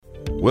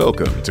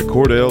Welcome to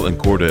Cordell and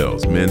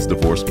Cordell's Men's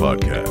Divorce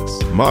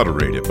Podcast,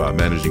 moderated by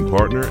Managing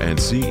Partner and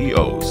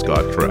CEO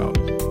Scott Trout,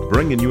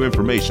 bringing you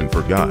information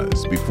for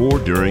guys before,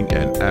 during,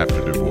 and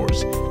after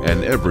divorce,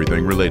 and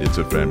everything related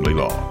to family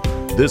law.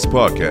 This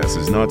podcast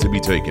is not to be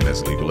taken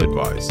as legal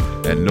advice,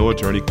 and no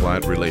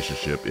attorney-client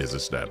relationship is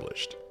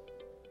established.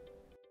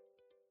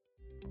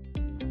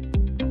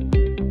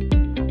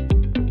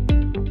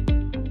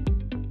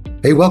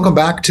 Hey, welcome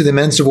back to the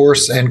Men's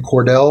Divorce and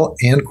Cordell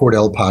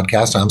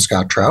podcast. I'm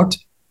Scott Trout,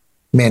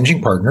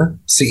 Managing Partner,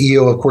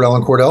 CEO of Cordell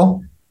and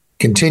Cordell.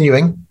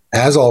 Continuing,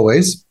 as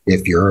always,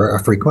 if you're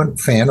a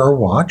frequent fan or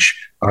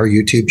watch our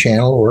YouTube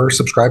channel or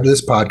subscribe to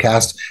this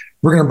podcast,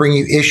 we're going to bring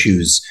you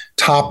issues,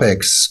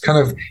 topics, kind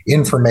of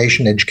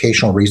information,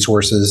 educational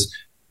resources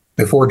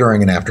before,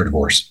 during, and after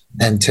divorce.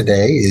 And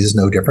today is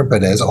no different,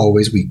 but as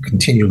always, we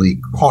continually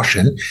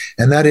caution,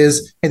 and that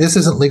is, hey, this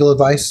isn't legal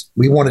advice.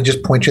 We want to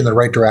just point you in the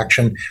right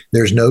direction.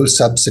 There's no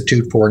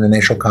substitute for an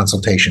initial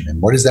consultation.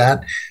 And what is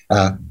that?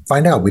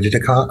 Find out. We did a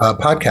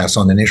podcast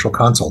on initial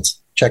consults.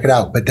 Check it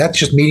out. But that's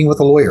just meeting with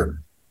a lawyer,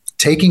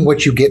 taking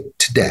what you get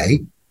today.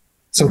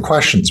 Some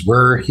questions.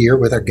 We're here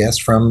with our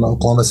guest from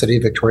Oklahoma City,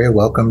 Victoria.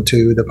 Welcome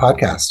to the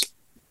podcast.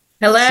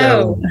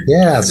 Hello.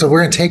 So we're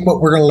going to take what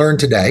we're going to learn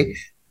today,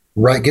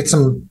 right? Get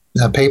some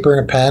paper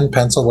and a pen,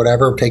 pencil,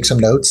 whatever, take some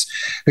notes,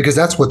 because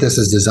that's what this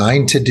is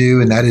designed to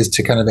do. And that is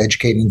to kind of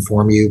educate and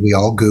inform you. We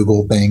all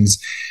Google things.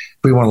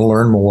 If we want to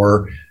learn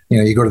more,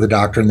 you go to the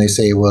doctor and they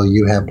say, well,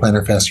 you have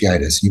plantar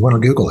fasciitis. You want to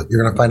Google it.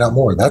 You're going to find out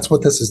more. That's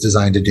what this is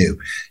designed to do.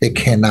 It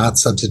cannot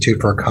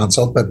substitute for a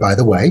consult. But by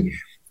the way,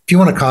 if you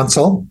want to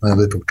consult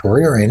with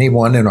Victoria or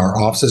anyone in our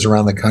offices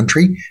around the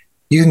country,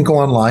 you can go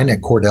online at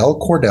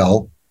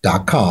cordell.com.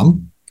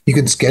 You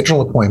can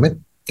schedule an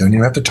appointment. Don't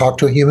even have to talk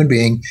to a human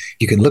being.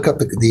 You can look up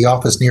the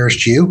office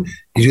nearest you.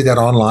 You do that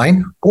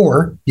online,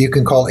 or you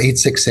can call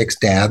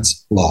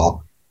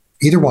 866-DADS-LAW.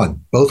 Either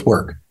one, both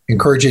work.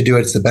 Encourage you to do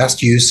it. It's the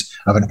best use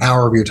of an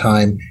hour of your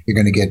time. You're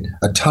going to get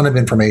a ton of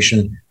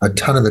information, a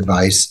ton of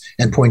advice,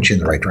 and point you in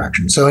the right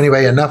direction. So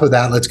anyway, enough of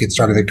that. Let's get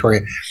started,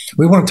 Victoria.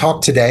 We want to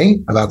talk today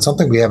about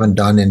something we haven't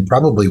done in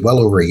probably well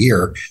over a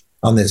year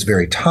on this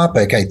very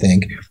topic, I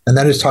think, and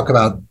that is talk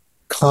about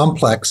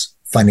complex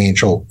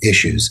financial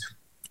issues.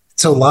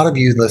 So a lot of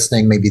you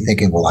listening may be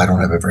thinking, well, I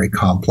don't have a very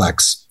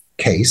complex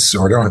case,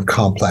 or I don't have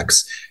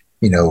complex,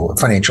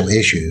 financial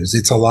issues.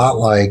 It's a lot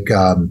like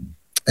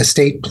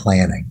estate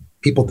planning.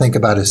 People think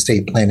about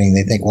estate planning.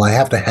 They think, well, I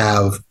have to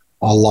have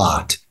a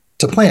lot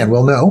to plan.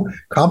 Well, no,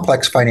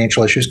 complex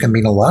financial issues can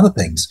mean a lot of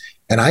things.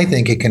 And I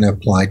think it can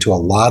apply to a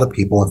lot of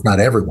people, if not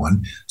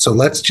everyone. So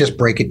let's just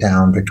break it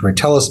down. Victoria,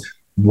 tell us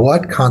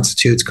what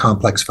constitutes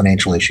complex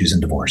financial issues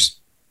in divorce.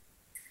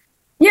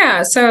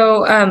 Yeah.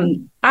 So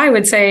I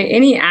would say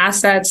any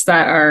assets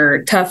that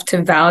are tough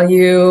to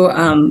value,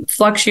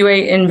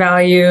 fluctuate in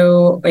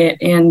value,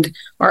 and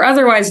are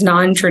otherwise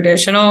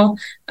non-traditional.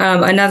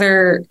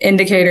 Another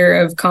indicator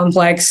of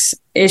complex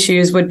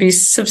issues would be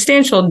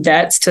substantial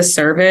debts to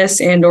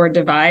service and or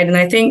divide. And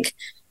I think,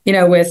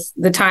 with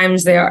the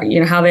times they are,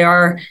 how they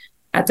are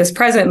at this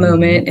present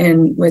moment,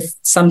 and with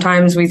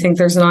sometimes we think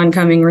there's an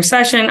oncoming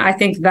recession, I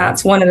think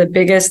that's one of the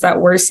biggest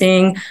that we're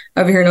seeing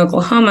over here in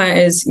Oklahoma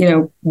is,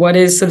 what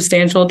is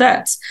substantial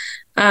debts?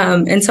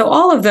 And so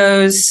all of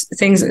those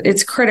things,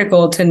 it's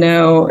critical to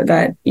know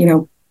that,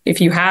 if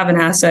you have an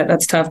asset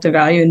that's tough to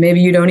value and maybe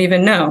you don't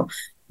even know,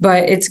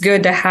 but it's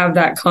good to have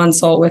that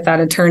consult with that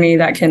attorney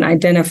that can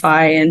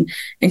identify and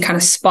kind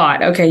of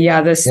spot, okay,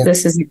 this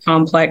is a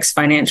complex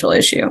financial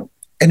issue.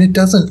 And it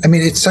doesn't,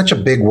 it's such a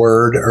big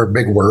word, or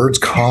big words,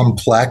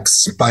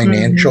 complex,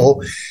 financial.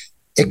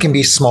 Mm-hmm. It can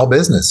be small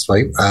business,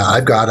 right?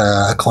 I've got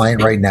a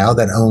client right now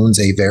that owns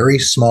a very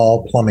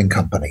small plumbing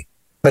company,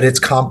 but it's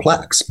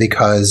complex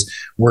because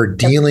we're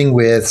dealing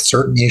with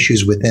certain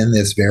issues within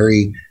this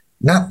very,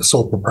 not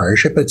sole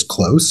proprietorship, but it's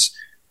close.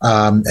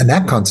 And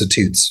that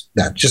constitutes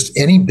that. Just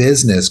any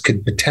business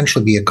could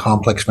potentially be a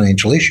complex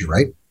financial issue,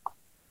 right?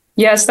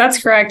 Yes, that's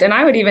correct. And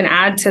I would even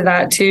add to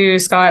that too,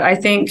 Scott. I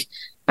think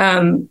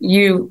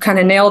you kind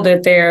of nailed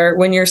it there.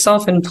 When you're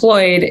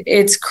self-employed,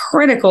 it's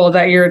critical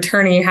that your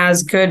attorney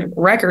has good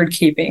record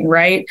keeping,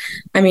 right?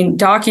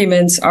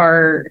 Documents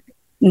are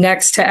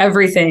next to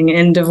everything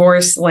in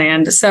divorce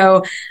land.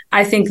 So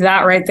I think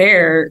that right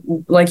there,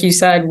 like you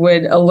said,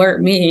 would alert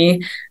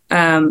me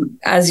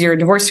as your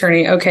divorce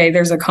attorney, okay,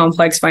 there's a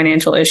complex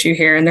financial issue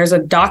here, and there's a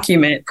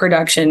document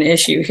production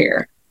issue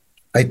here.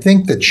 I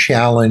think the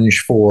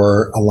challenge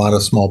for a lot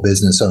of small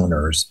business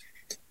owners,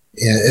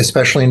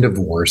 especially in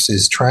divorce,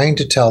 is trying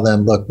to tell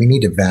them, look, we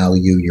need to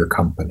value your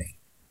company.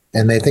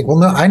 And they think, well,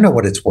 no, I know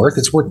what it's worth.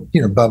 It's worth,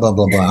 blah, blah,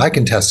 blah, blah. I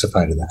can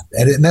testify to that.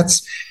 And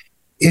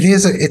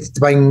it's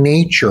by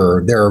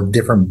nature, there are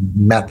different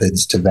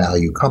methods to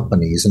value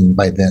companies. And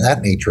by that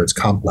nature, it's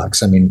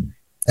complex.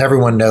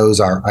 Everyone knows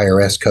our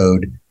IRS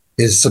code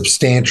is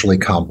substantially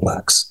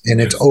complex,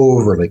 and it's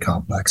overly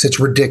complex. It's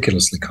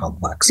ridiculously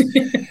complex.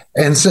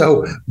 And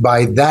so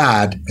by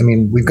that,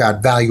 we've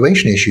got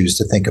valuation issues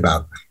to think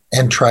about.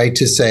 And try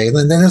to say, and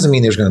that doesn't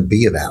mean there's going to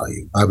be a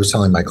value. I was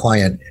telling my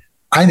client,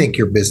 I think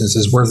your business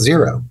is worth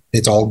zero.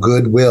 It's all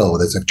goodwill.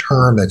 There's a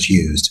term that's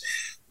used.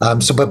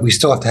 But we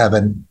still have to have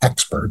an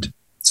expert,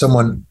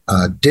 someone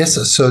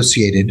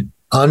disassociated,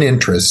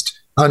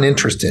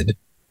 uninterested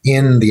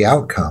in the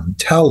outcome,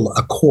 tell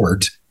a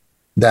court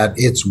that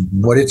it's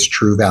what its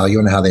true value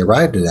and how they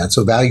arrived at that.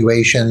 So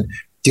valuation,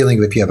 dealing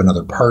with if you have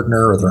another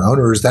partner or their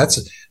owners,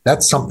 that's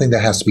something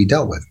that has to be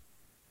dealt with.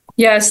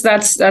 Yes,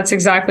 that's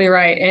exactly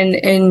right.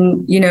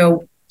 And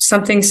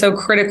something so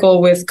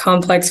critical with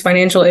complex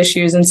financial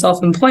issues and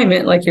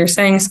self-employment, like you're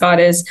saying, Scott,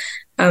 is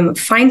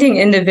finding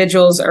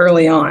individuals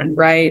early on,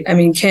 right? I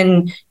mean,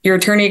 can your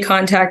attorney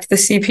contact the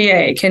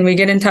CPA? Can we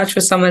get in touch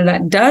with someone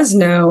that does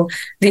know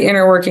the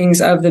inner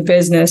workings of the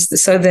business?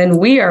 So then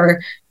we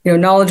are,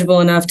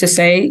 knowledgeable enough to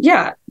say,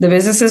 yeah, the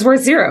business is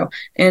worth zero.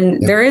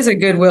 And there is a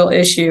goodwill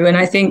issue. And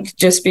I think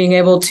just being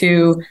able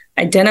to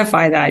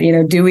identify that,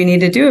 do we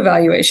need to do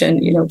evaluation?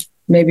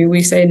 Maybe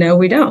we say, no,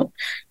 we don't.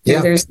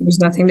 Yeah. There's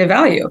nothing to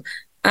value.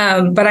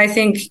 But I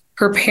think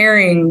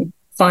preparing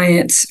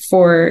clients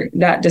for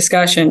that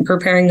discussion,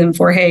 preparing them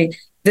for, hey,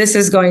 this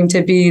is going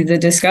to be the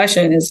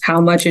discussion, is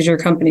how much is your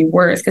company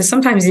worth? Because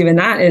sometimes even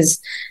that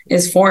is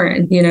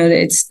foreign.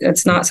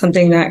 It's not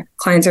something that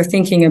clients are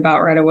thinking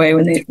about right away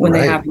when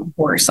they have a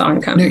divorce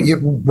oncoming. No, you're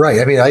right.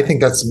 I mean, I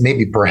think that's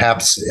maybe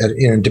perhaps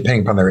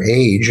depending upon their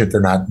age, if they're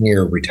not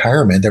near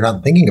retirement, they're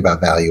not thinking about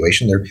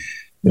valuation.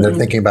 They're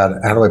thinking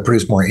about, how do I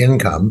produce more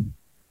income?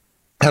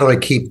 How do I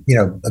keep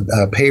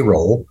a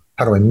payroll?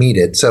 How do I meet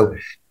it? So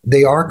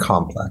they are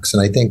complex,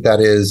 and I think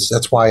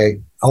that's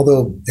why.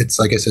 Although it's,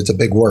 like I said, it's a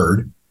big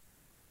word,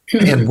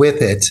 and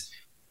with it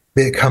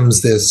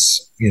comes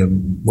this,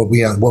 what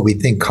we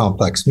think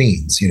complex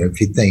means.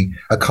 If you think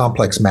a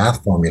complex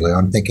math formula,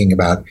 I'm thinking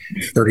about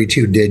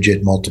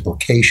 32-digit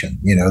multiplication.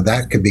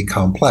 That could be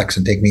complex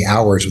and take me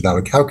hours without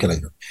a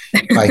calculator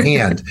by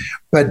hand.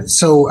 But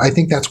so I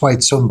think that's why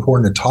it's so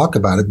important to talk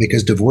about it,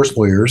 because divorce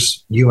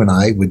lawyers, you and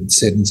I, would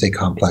sit and say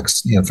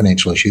complex,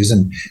 financial issues,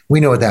 and we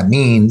know what that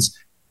means.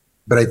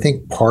 But I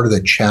think part of the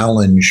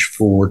challenge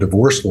for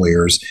divorce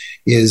lawyers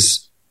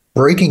is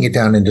breaking it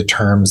down into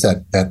terms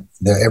that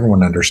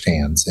everyone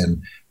understands.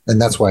 And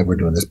that's why we're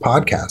doing this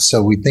podcast.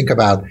 So we think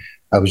about,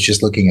 I was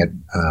just looking at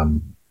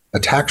a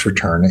tax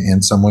return,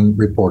 and someone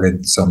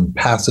reported some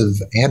passive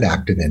and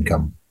active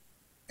income.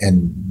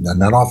 And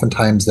not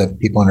oftentimes that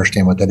people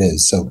understand what that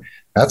is. So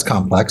that's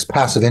complex.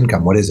 Passive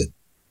income, what is it?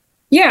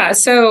 Yeah.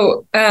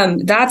 So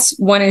that's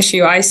one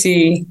issue I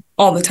see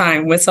all the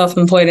time with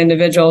self-employed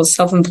individuals,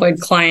 self-employed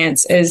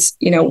clients is,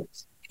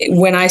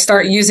 when I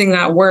start using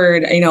that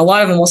word, a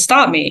lot of them will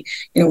stop me.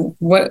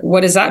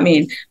 What does that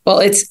mean? Well,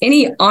 it's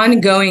any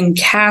ongoing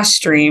cash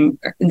stream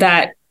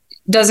that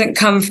doesn't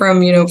come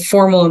from,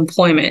 formal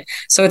employment.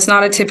 So it's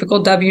not a typical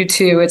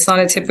W-2. It's not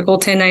a typical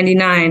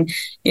 1099.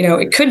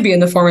 It could be in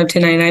the form of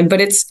 1099,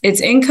 but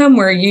it's income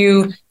where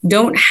you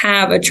don't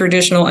have a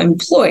traditional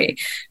employee.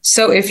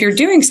 So if you're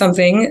doing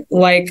something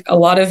like a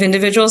lot of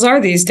individuals are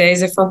these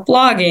days, if we're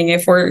blogging,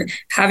 if we're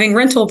having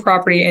rental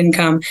property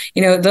income,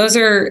 those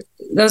are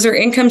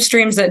income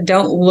streams that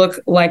don't look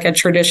like a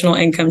traditional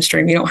income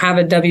stream. You don't have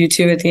a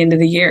W-2 at the end of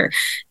the year.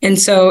 And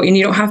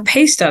you don't have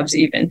pay stubs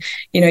even.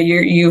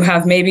 You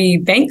have maybe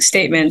bank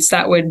statements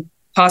that would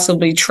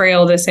possibly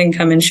trail this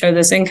income and show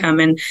this income.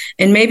 And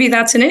maybe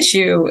that's an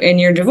issue in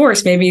your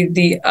divorce. Maybe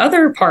the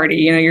other party,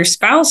 your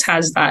spouse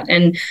has that.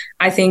 And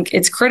I think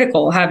it's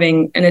critical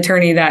having an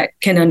attorney that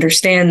can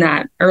understand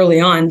that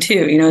early on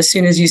too. As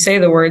soon as you say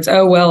the words,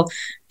 oh, well,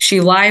 she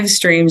live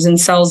streams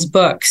and sells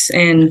books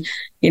and,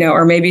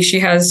 or maybe she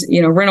has,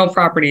 rental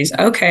properties.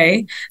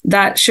 Okay,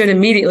 that should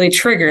immediately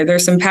trigger.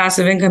 There's some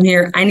passive income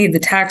here. I need the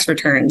tax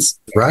returns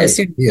as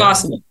soon as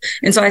possible.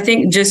 And so I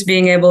think just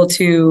being able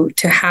to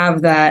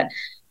have that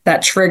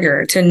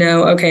trigger to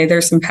know, okay,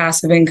 there's some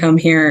passive income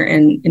here.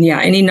 And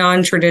any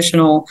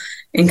non-traditional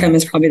income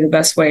is probably the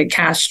best way,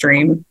 cash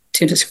stream,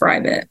 to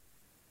describe it.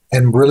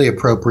 And really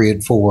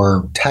appropriate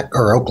for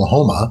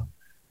Oklahoma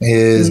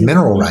is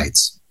mineral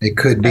rights. It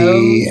could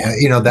be,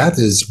 that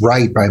is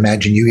right. But I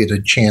imagine you get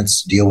a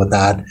chance to deal with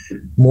that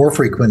more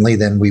frequently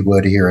than we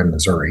would here in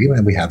Missouri,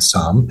 and we have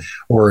some,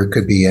 or it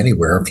could be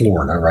anywhere,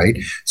 Florida, right?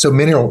 So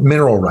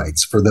mineral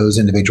rights, for those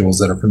individuals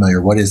that are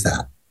familiar, what is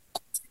that?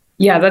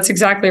 Yeah, that's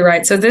exactly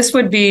right. So this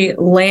would be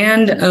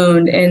land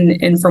owned.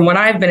 And from what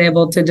I've been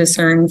able to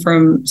discern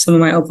from some of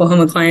my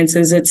Oklahoma clients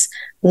is it's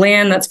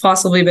land that's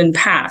possibly been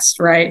passed,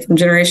 right? From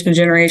generation to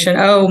generation.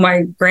 Oh,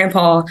 my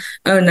grandpa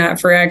owned that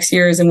for X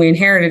years and we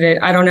inherited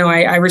it. I don't know.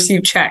 I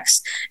received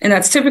checks. And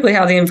that's typically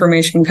how the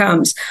information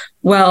comes.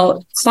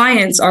 Well,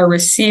 clients are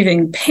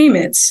receiving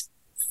payments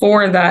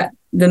for the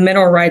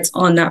mineral rights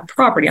on that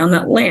property, on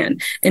that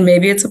land. And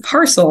maybe it's a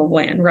parcel of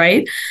land,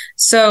 right?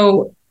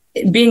 So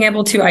being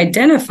able to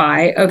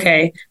identify,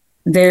 okay,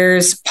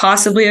 there's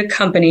possibly a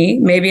company,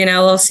 maybe an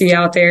LLC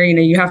out there,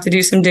 you have to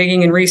do some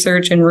digging and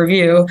research and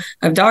review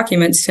of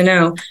documents to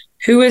know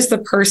who is the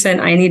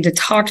person I need to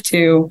talk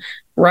to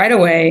right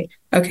away.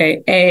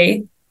 Okay,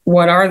 A,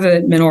 what are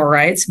the mineral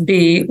rights?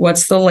 B,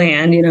 what's the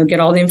land? Get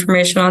all the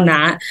information on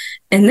that.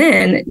 and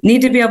then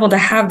need to be able to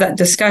have that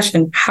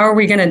discussion. How are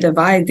we going to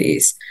divide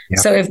these? Yeah.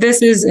 So if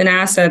this is an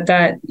asset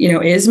that,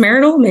 is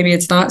marital, maybe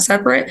it's not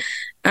separate.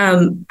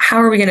 How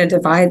are we going to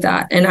divide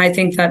that? And I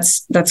think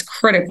that's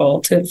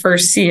critical to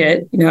first see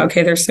it,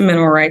 okay, there's some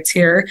mineral rights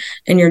here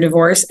in your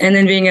divorce, and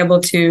then being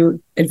able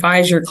to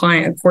advise your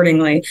client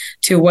accordingly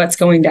to what's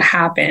going to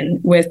happen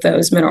with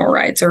those mineral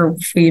rights, or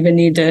if we even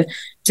need to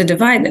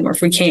divide them, or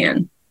if we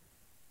can.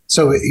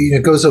 So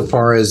it goes so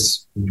far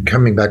as,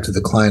 coming back to the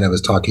client I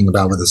was talking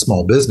about with a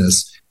small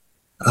business,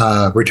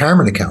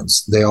 retirement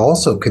accounts. They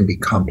also can be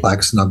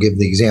complex. And I'll give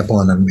the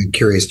example, and I'm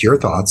curious to your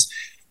thoughts.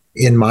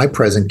 In my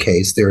present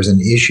case, there's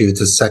an issue.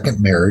 It's a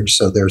second marriage.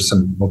 So there's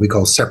some what we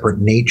call separate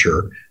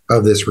nature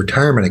of this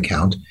retirement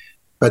account.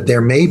 But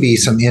there may be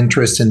some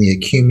interest in the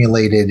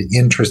accumulated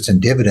interest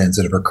and dividends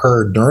that have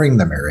occurred during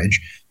the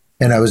marriage.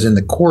 And I was in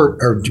the court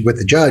or with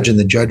the judge, and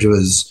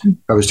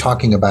I was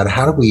talking about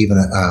how do we even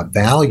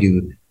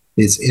value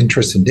these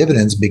interest and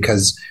dividends,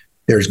 because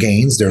there's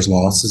gains, there's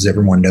losses.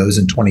 Everyone knows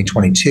in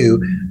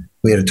 2022,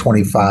 we had a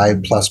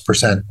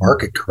 25+%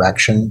 market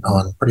correction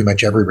on pretty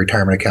much every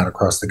retirement account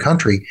across the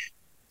country.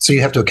 So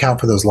you have to account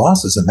for those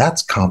losses, and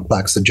that's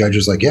complex. The judge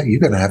is like, yeah, you're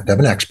going to have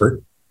an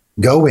expert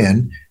go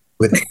in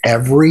with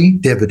every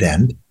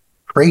dividend,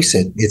 trace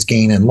its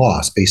gain and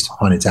loss based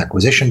upon its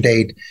acquisition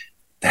date.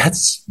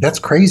 That's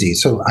crazy.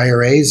 So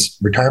IRAs,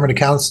 retirement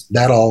accounts,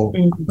 that all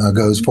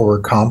goes for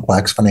a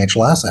complex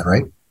financial asset,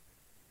 right?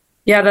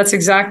 Yeah, that's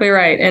exactly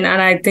right. And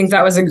I think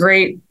that was a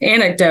great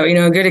anecdote,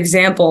 a good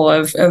example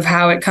of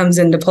how it comes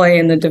into play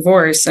in the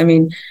divorce. I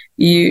mean,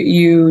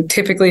 you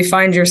typically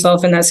find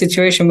yourself in that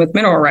situation with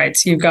mineral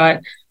rights. You've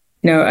got,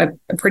 a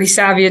pretty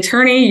savvy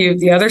attorney,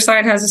 the other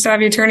side has a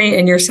savvy attorney,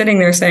 and you're sitting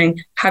there saying,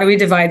 how do we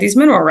divide these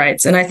mineral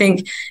rights? And I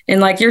think,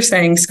 and like you're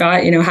saying,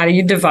 Scott, how do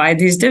you divide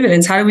these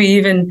dividends? How do we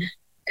even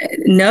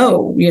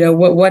know,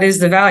 what is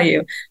the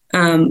value?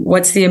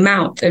 What's the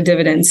amount of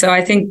dividends? So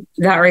I think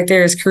that right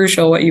there is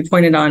crucial, what you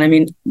pointed on. I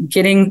mean,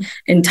 getting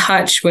in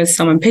touch with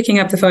someone, picking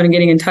up the phone and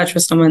getting in touch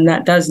with someone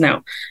that does know.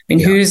 I mean,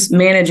 who's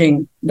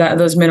managing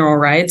those mineral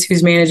rights?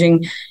 Who's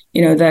managing,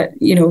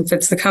 if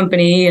it's the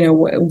company,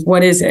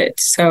 what is it?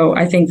 So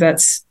I think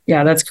that's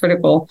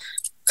critical.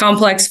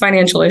 Complex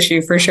financial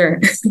issue for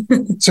sure.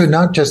 So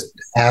not just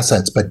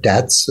assets, but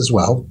debts as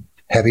well.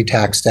 Heavy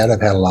tax debt.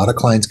 I've had a lot of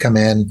clients come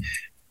in.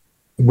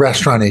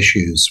 Restaurant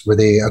issues where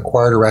they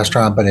acquired a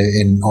restaurant, but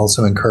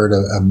also incurred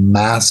a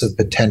massive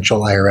potential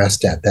IRS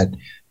debt that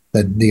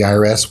the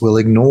IRS will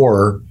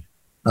ignore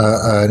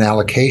an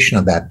allocation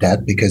of that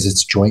debt because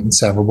it's joint and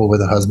severable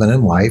with a husband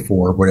and wife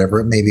or whatever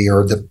it may be,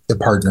 or the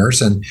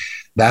partners. And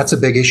that's a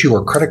big issue,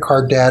 or credit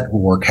card debt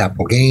or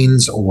capital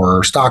gains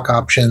or stock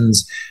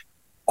options.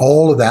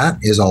 All of that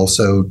is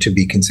also to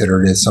be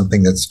considered as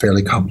something that's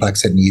fairly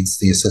complex and needs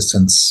the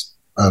assistance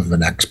of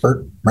an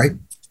expert, right?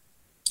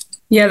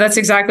 Yeah, that's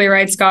exactly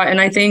right, Scott. And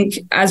I think,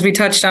 as we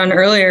touched on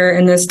earlier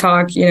in this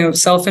talk,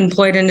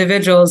 self-employed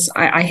individuals,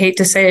 I hate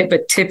to say it,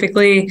 but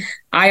typically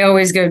I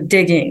always go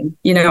digging.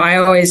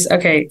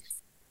 Okay,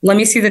 let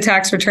me see the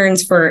tax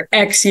returns for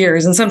X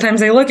years. And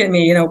sometimes they look at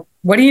me,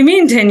 what do you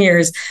mean 10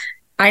 years?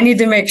 I need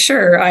to make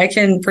sure I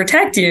can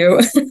protect you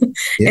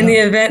in the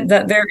event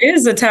that there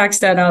is a tax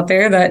debt out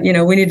there that,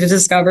 we need to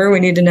discover, we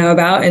need to know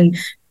about, and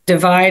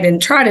divide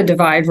and try to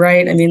divide,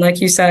 right? I mean, like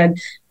you said,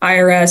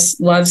 IRS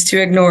loves to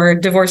ignore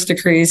divorce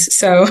decrees.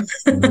 So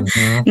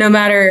no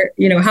matter,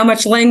 how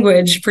much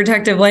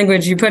protective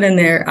language you put in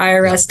there,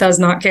 IRS does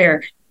not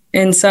care.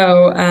 And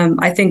so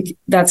I think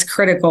that's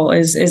critical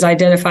is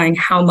identifying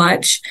how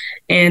much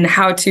and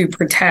how to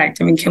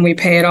protect. I mean, can we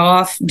pay it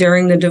off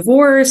during the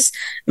divorce?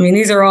 I mean,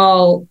 these are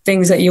all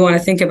things that you want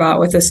to think about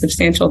with a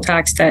substantial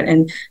tax debt.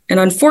 And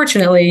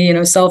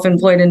unfortunately,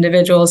 self-employed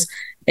individuals,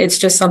 it's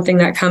just something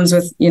that comes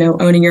with,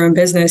 owning your own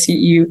business.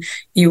 You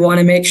want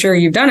to make sure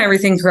you've done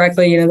everything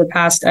correctly, the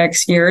past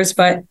X years,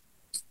 but,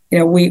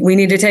 we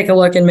need to take a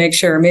look and make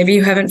sure. Maybe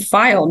you haven't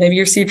filed. Maybe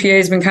your CPA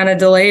has been kind of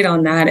delayed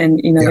on that.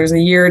 And, there's a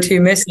year or two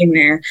missing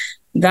there.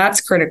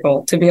 That's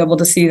critical to be able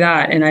to see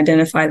that and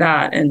identify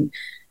that. And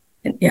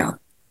yeah.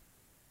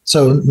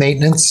 So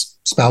maintenance,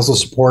 spousal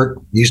support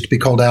used to be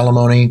called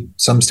alimony.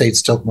 Some states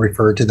still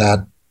refer to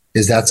that.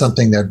 Is that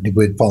something that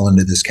would fall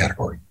into this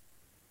category?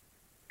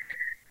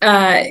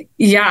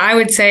 I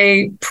would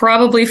say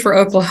probably for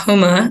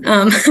Oklahoma.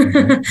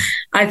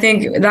 I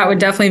think that would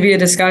definitely be a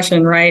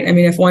discussion, right? I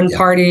mean, if one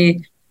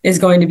party is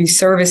going to be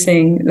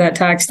servicing that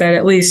tax debt,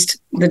 at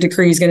least the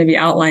decree is going to be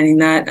outlining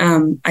that.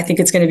 I think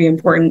it's going to be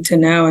important to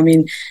know. I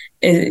mean,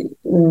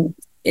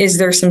 is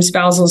there some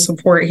spousal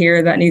support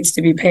here that needs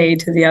to be paid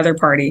to the other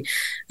party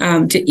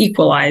to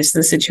equalize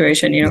the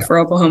situation, for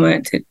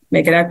Oklahoma to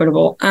make it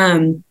equitable?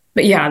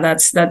 But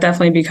that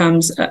definitely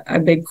becomes a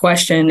big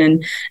question.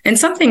 And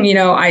something,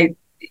 I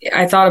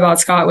thought about,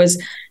 Scott,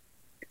 was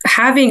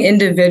having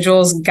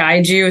individuals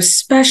guide you,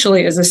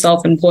 especially as a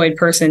self-employed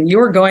person.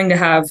 You're going to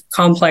have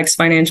complex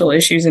financial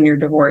issues in your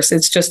divorce.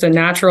 It's just a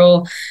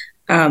natural,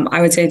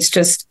 I would say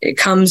it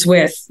comes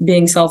with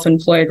being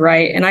self-employed,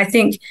 right? And I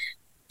think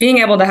being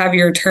able to have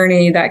your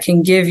attorney that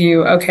can give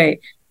you, okay,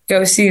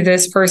 go see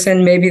this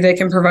person. Maybe they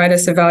can provide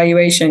us a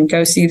valuation.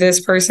 Go see this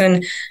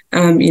person,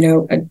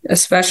 a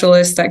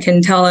specialist that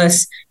can tell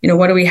us,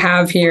 what do we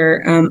have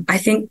here? I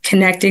think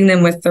connecting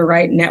them with the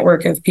right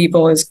network of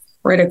people is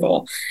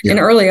critical. Yeah. And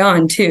early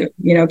on too,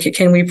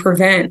 can we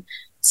prevent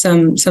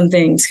some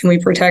things? Can we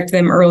protect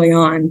them early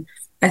on?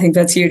 I think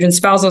that's huge. And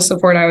spousal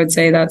support, I would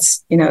say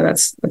that's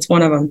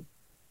one of them.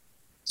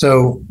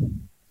 So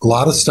a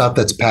lot of stuff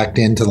that's packed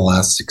into the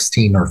last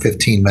 16 or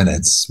 15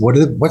 minutes. What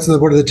are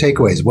the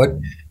takeaways?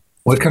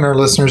 What can our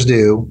listeners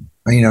do?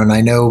 And I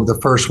know the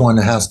first one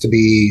has to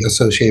be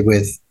associated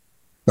with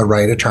the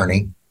right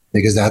attorney,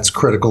 because that's a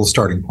critical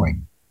starting point.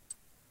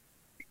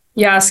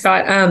 Yeah,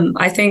 Scott,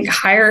 I think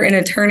hire an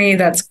attorney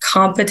that's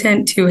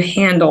competent to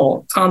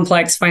handle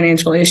complex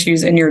financial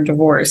issues in your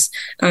divorce.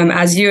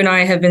 As you and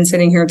I have been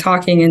sitting here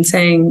talking and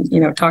saying,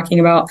 talking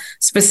about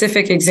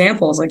specific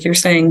examples, like you're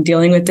saying,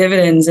 dealing with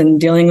dividends and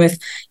dealing with,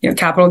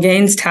 capital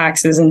gains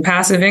taxes and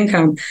passive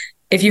income.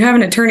 If you have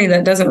an attorney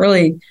that doesn't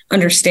really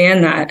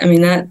understand that,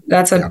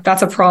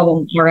 that's a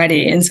problem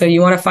already. And so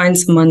you want to find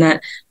someone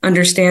that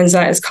understands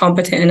that, is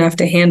competent enough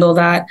to handle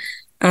that.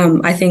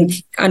 I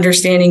think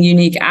understanding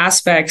unique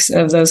aspects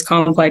of those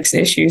complex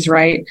issues,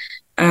 right?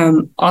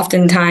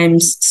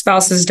 Oftentimes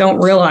spouses don't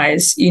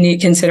realize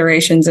unique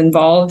considerations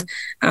involved,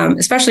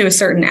 especially with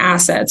certain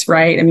assets,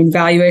 right?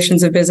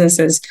 Valuations of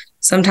businesses,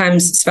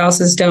 sometimes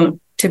spouses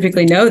don't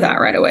typically know that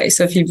right away.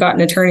 So if you've got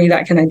an attorney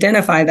that can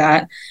identify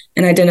that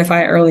and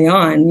identify it early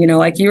on,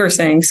 like you were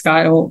saying,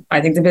 Scott, well,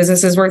 I think the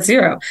business is worth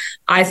zero.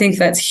 I think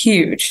that's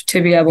huge to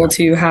be able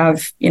to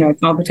have, a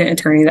competent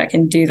attorney that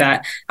can do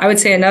that. I would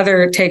say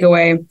another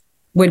takeaway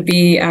would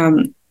be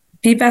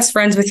best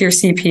friends with your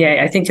CPA.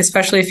 I think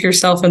especially if you're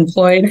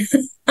self-employed,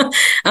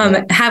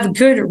 have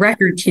good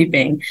record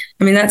keeping.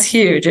 That's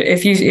huge.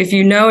 If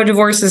you know a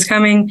divorce is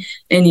coming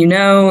and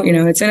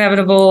it's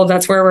inevitable,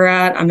 that's where we're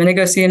at, I'm going to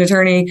go see an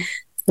attorney.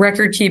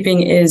 Record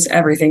keeping is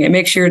everything. It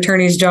makes your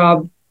attorney's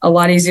job a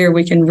lot easier.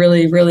 We can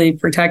really, really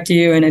protect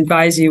you and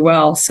advise you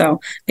well.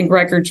 So I think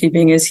record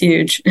keeping is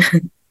huge.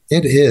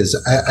 It is.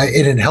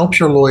 It helps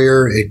your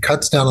lawyer. It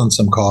cuts down on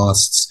some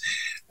costs.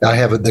 I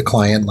have the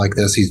client like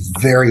this. He's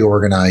very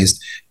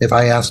organized. If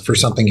I ask for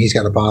something, he's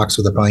got a box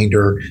with a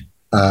binder.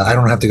 I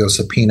don't have to go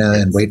subpoena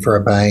and wait for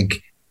a bank.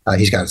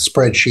 He's got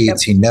spreadsheets.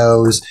 Yep. He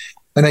knows.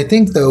 And I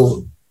think,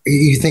 though,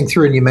 you think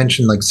through, and you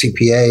mentioned like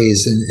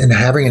CPAs, and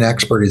having an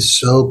expert is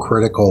so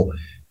critical.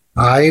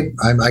 I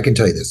can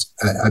tell you this.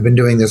 I've been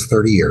doing this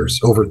 30 years,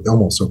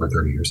 almost over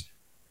 30 years.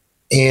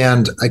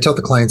 And I tell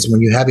the clients, when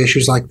you have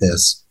issues like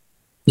this,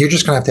 you're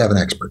just going to have an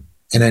expert.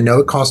 And I know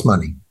it costs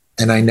money.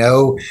 And I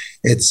know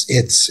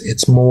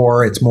it's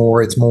more.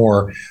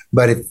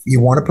 But if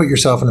you want to put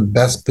yourself in the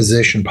best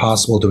position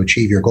possible to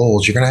achieve your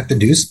goals, you're going to have to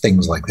do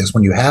things like this.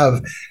 When you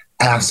have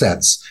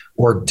assets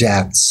or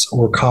debts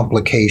or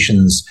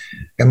complications,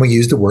 and we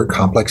use the word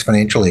complex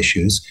financial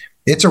issues,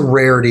 it's a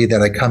rarity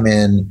that I come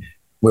in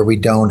where we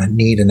don't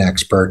need an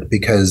expert,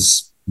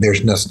 because there's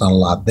just not a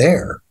lot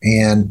there.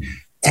 And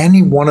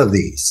any one of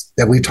these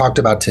that we talked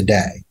about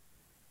today,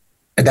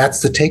 and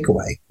that's the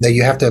takeaway, that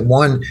you have to have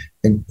one,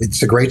 and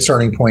it's a great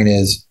starting point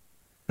is,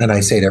 and I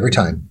say it every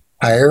time,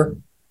 hire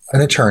an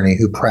attorney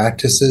who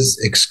practices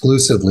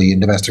exclusively in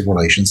domestic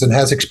relations and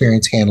has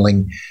experience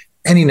handling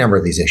any number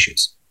of these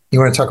issues. You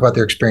want to talk about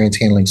their experience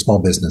handling small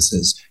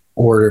businesses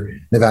or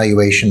the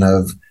valuation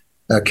of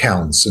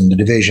accounts and the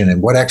division,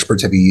 and what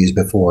experts have you used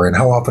before, and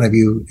how often have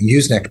you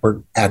used an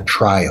expert at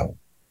trial?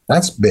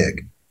 That's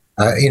big.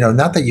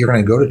 Not that you're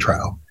going to go to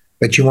trial,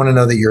 but you want to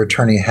know that your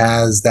attorney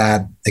has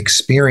that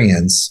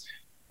experience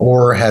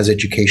or has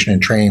education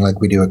and training,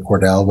 like we do at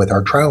Cordell with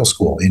our trial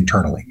school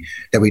internally,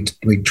 that we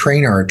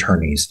train our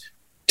attorneys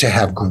to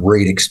have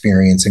great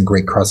experience and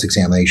great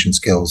cross-examination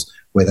skills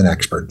with an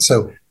expert.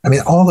 So,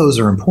 all those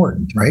are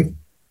important, right?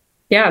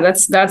 Yeah,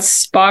 that's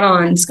spot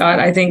on, Scott.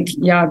 I think,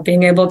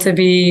 being able to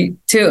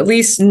at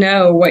least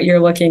know what you're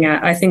looking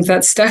at. I think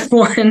that's step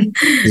one.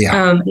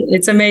 Yeah.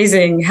 It's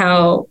amazing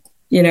how,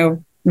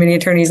 many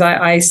attorneys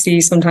I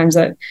see sometimes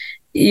that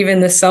even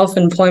the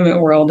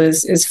self-employment world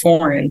is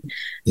foreign.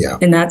 Yeah.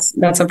 And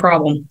that's a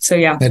problem. So,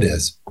 yeah. It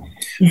is.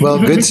 Well,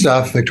 good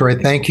stuff, Victoria.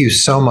 Thank you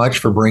so much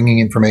for bringing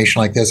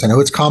information like this. I know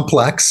it's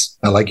complex.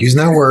 I like using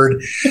that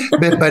word,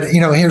 but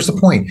here's the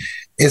point.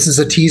 This is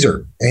a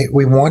teaser.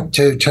 We want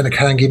to kind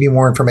of give you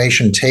more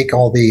information. Take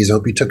all these. I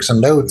hope you took some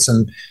notes,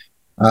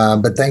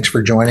 but thanks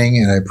for joining,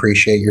 and I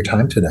appreciate your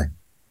time today.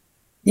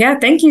 Yeah,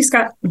 thank you,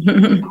 Scott.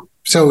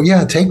 So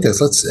take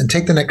this. Let's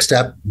take the next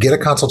step. Get a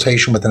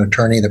consultation with an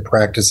attorney that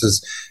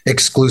practices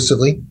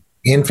exclusively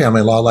in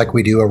family law, like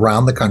we do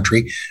around the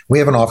country. We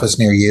have an office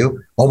near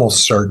you,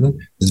 almost certain.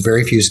 There's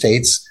very few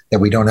states that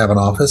we don't have an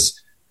office.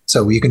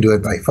 So you can do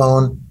it by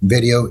phone,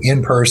 video,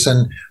 in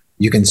person.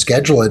 You can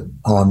schedule it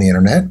on the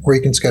internet, or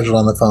you can schedule it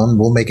on the phone.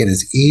 We'll make it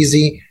as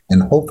easy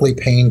and hopefully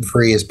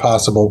pain-free as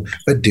possible,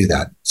 but do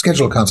that.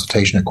 Schedule a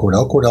consultation at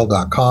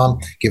cordell.com.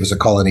 Give us a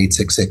call at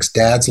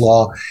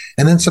 866-DADS-LAW,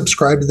 and then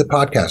subscribe to the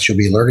podcast. You'll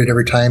be alerted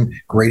every time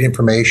great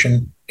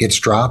information gets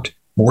dropped,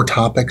 more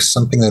topics,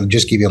 something that'll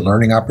just give you a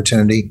learning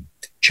opportunity.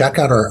 check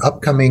out our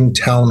upcoming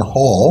town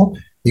hall.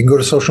 You can go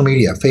to social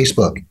media,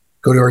 Facebook,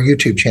 go to our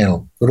YouTube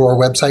channel, go to our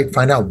website,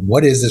 find out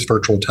what is this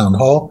virtual town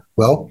hall.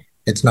 Well,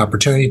 it's an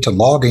opportunity to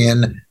log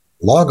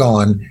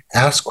on,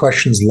 ask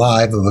questions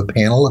live of a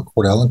panel of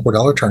Cordell and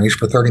Cordell attorneys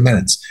for 30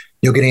 minutes.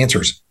 You'll get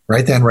answers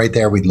right then, right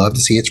there. We'd love to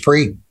see. It's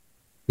free.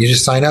 You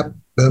just sign up,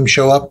 boom,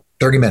 show up,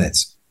 30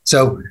 minutes.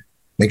 So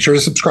make sure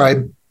to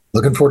subscribe.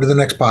 Looking forward to the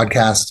next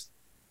podcast.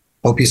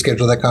 Hope you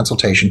schedule that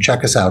consultation.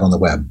 Check us out on the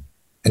web.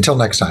 Until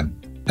next time,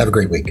 have a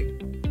great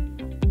week.